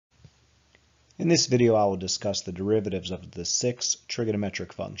In this video, I will discuss the derivatives of the 6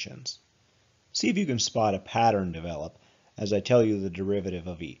 trigonometric functions. See if you can spot a pattern develop as I tell you the derivative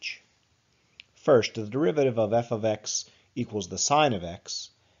of each. First, the derivative of f of x equals the sine of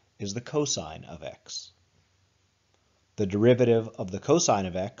x is the cosine of x. The derivative of the cosine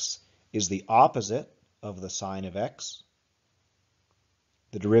of x is the opposite of the sine of x.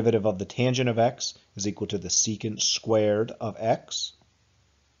 The derivative of the tangent of x is equal to the secant squared of x.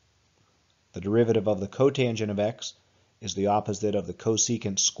 The derivative of the cotangent of x is the opposite of the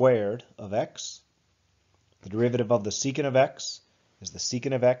cosecant squared of x. The derivative of the secant of x is the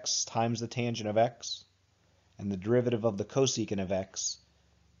secant of x times the tangent of x. And the derivative of the cosecant of x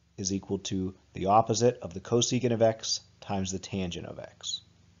is equal to the opposite of the cosecant of x times the tangent of x.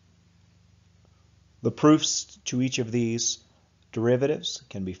 The proofs to each of these derivatives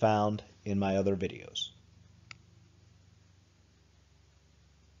can be found in my other videos.